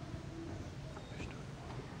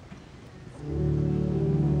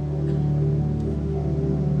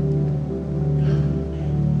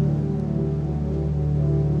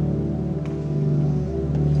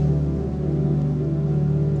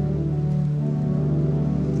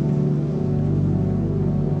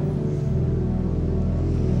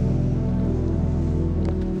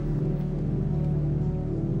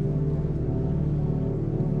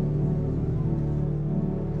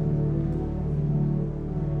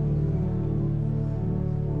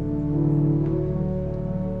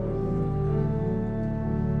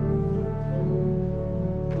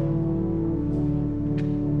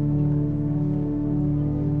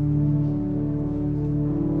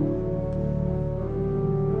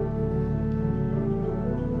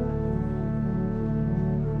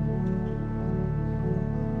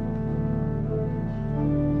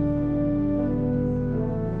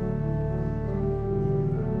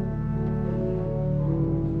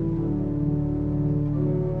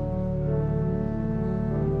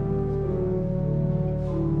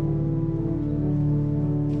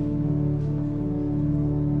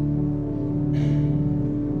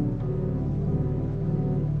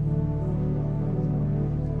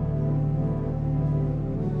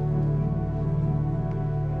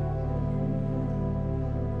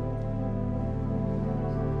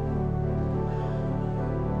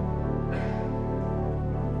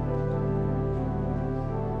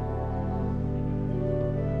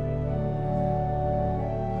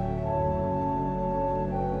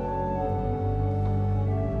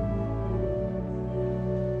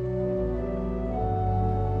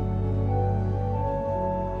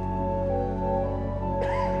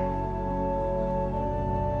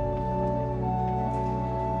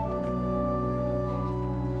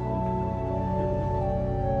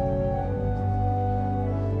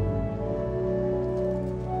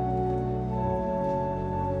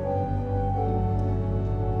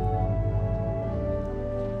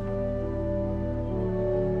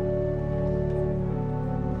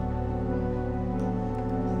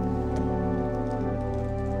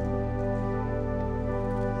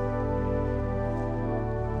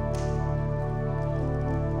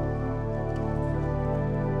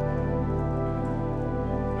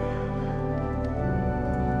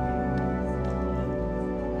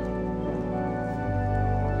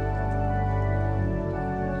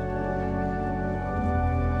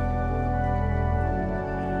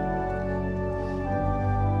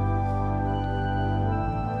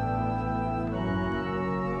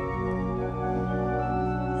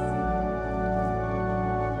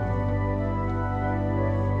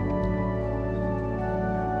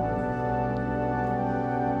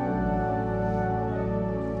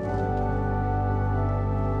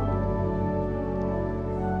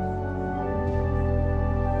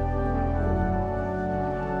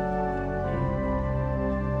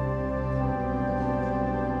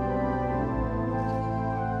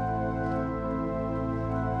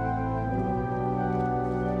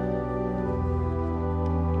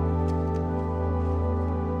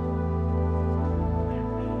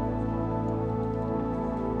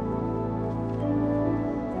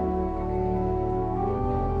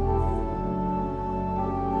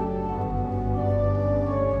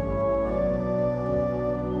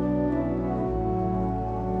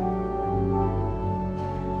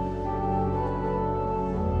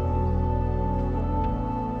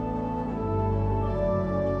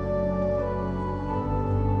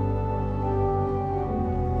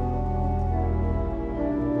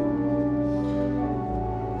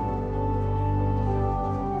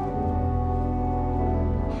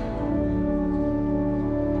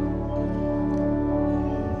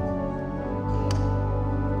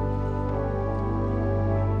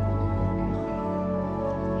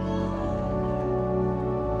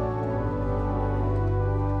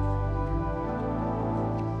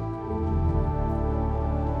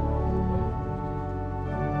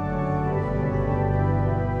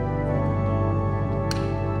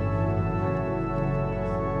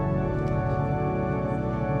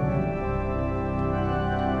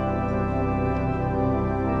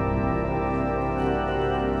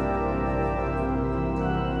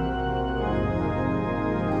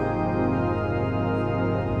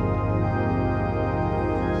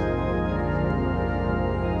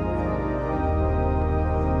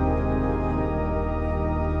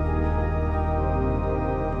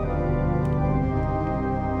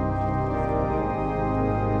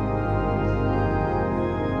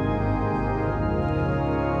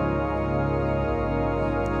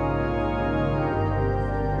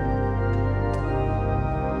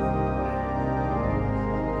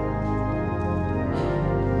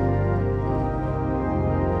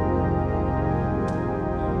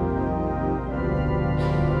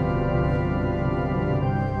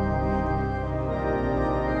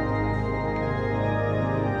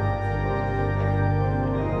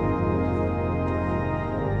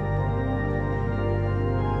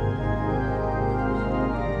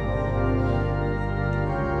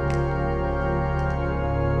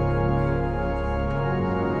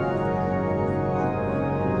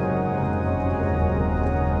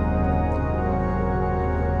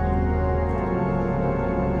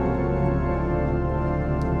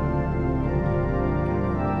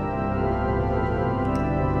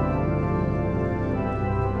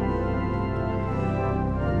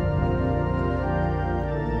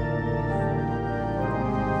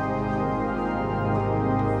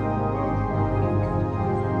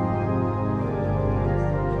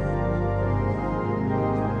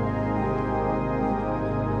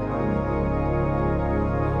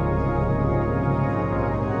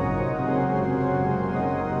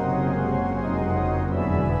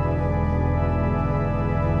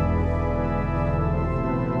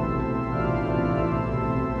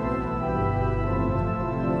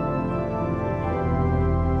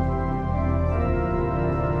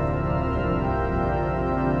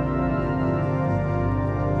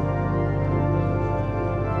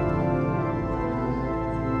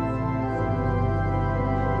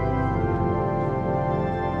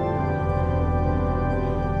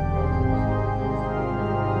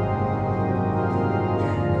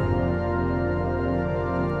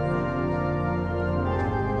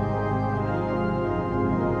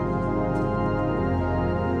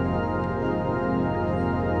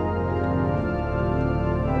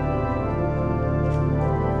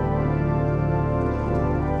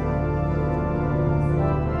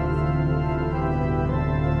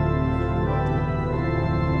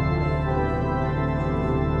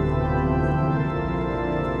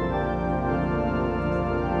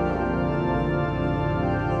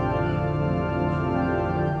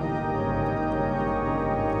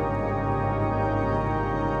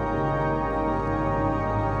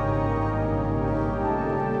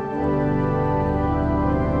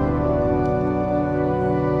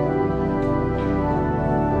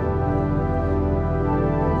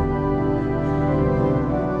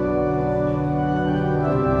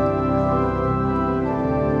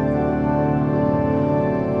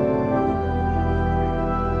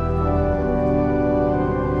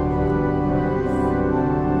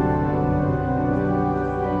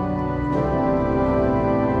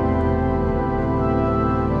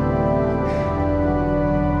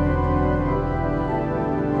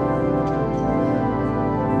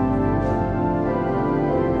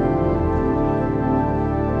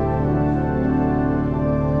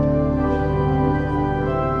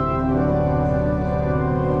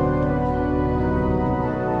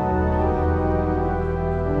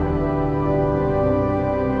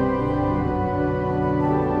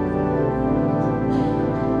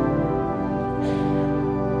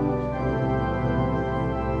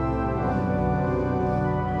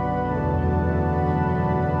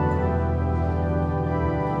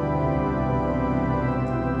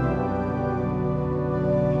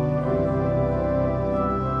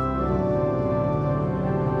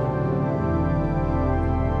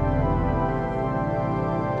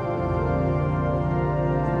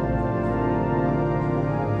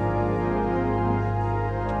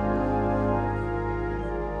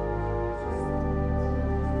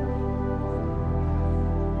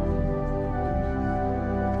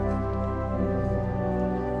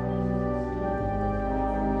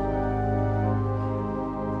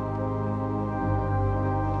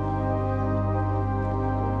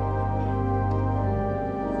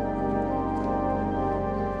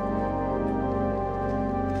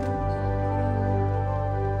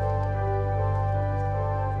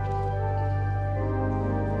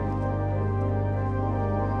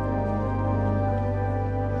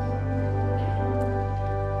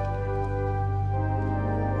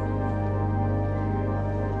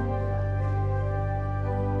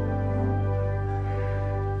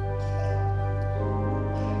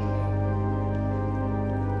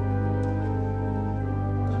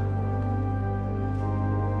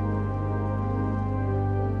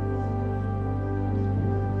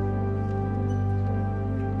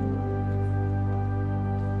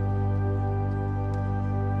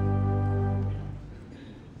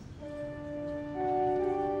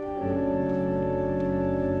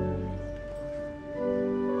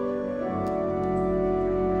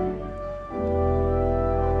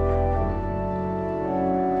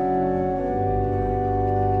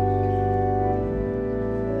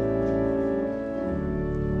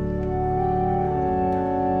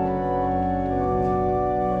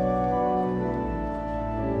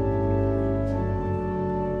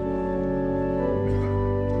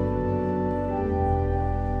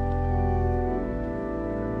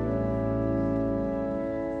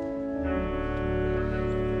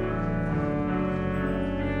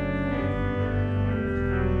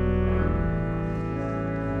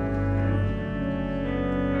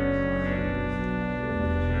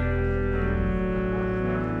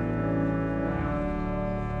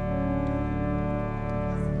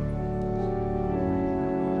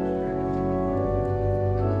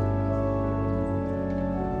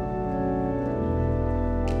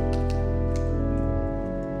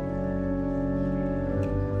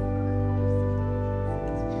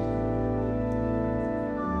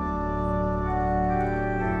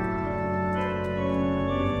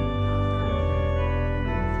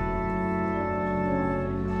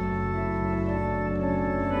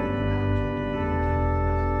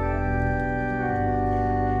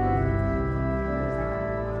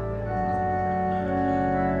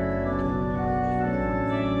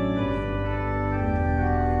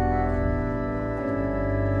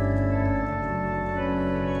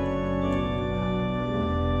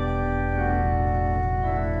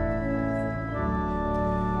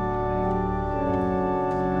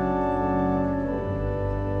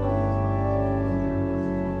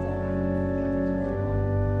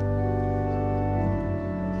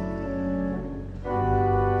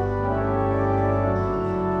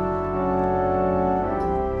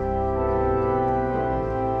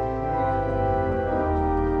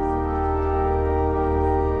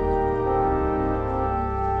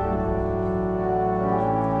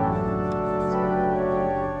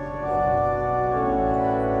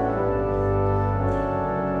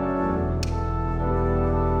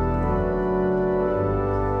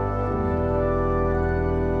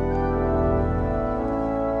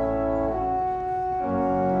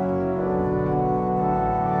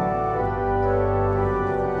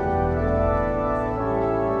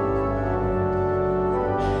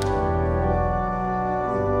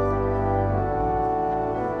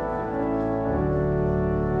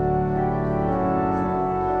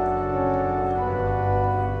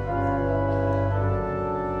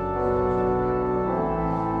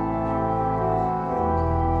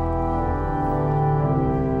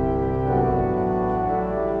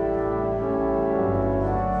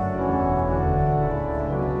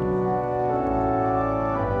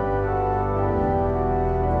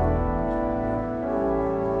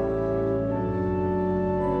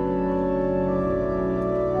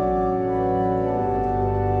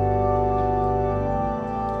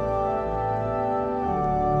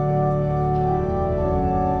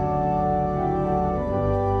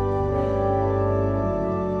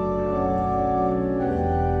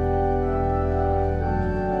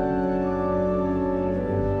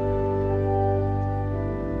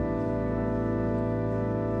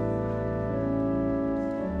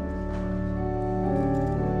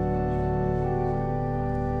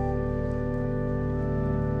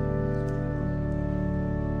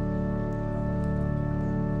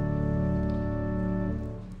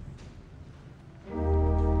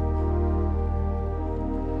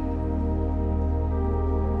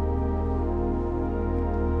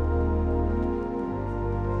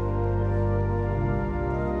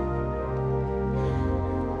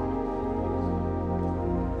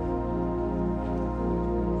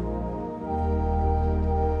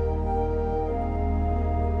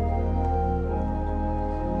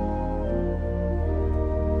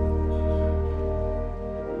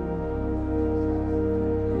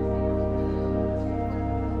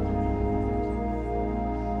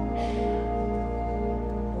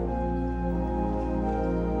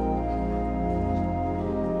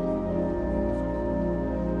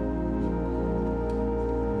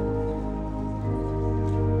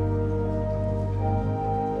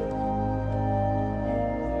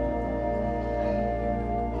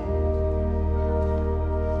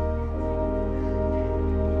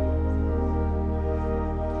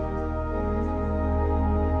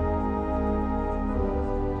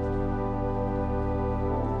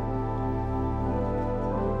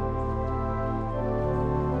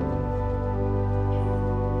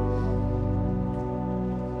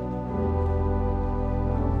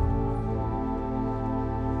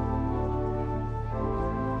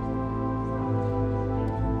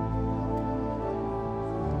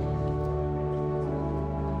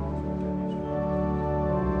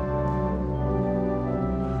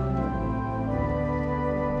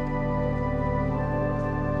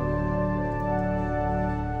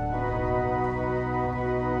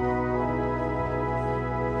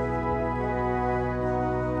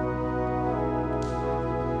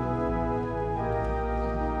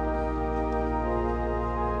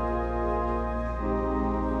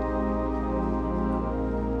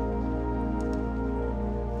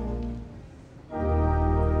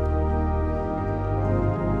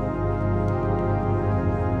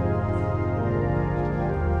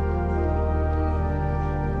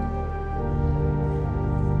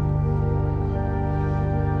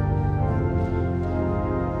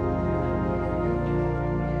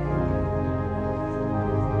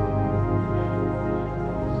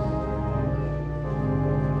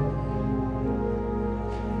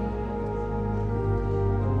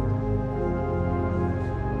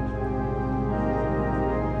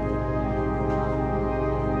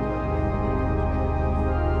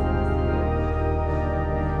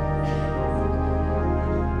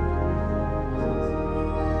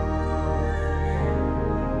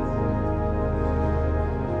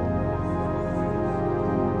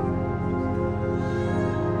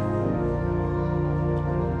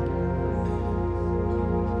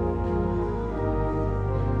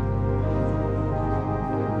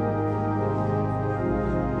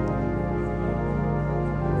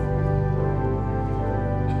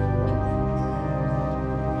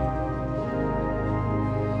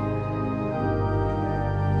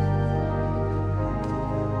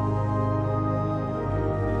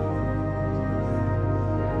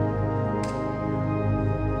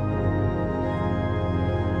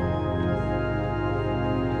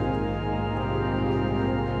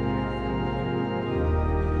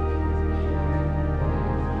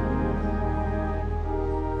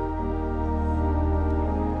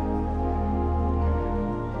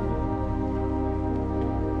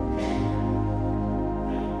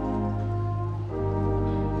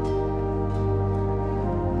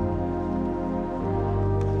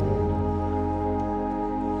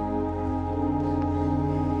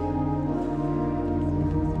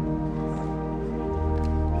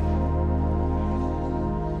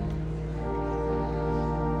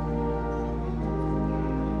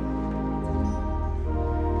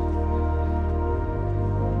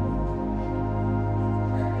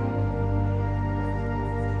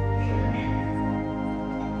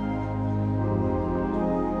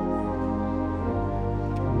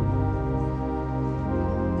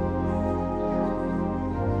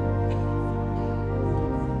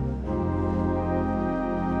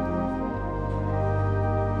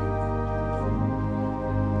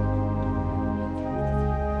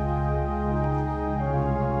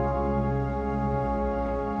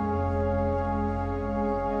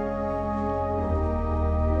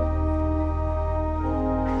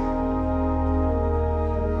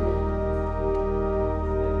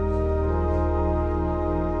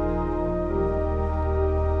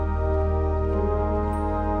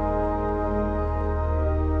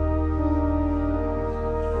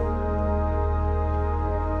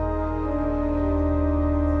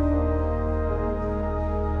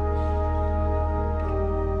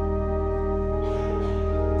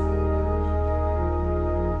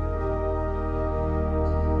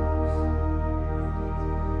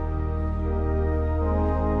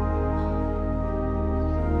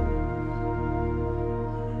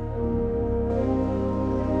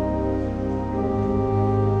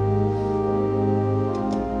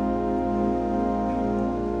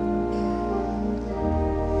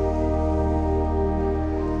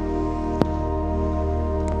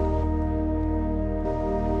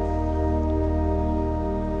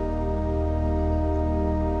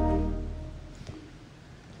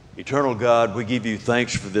 Eternal God, we give you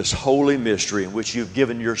thanks for this holy mystery in which you've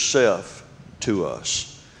given yourself to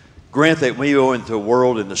us. Grant that we go into the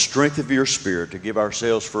world in the strength of your Spirit to give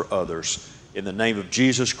ourselves for others. In the name of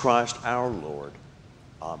Jesus Christ our Lord.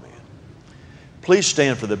 Amen. Please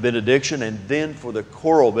stand for the benediction and then for the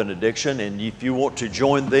choral benediction. And if you want to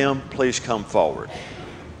join them, please come forward.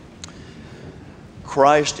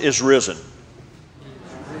 Christ is risen.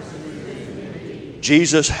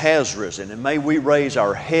 Jesus has risen, and may we raise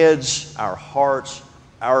our heads, our hearts,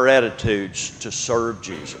 our attitudes to serve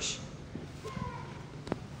Jesus.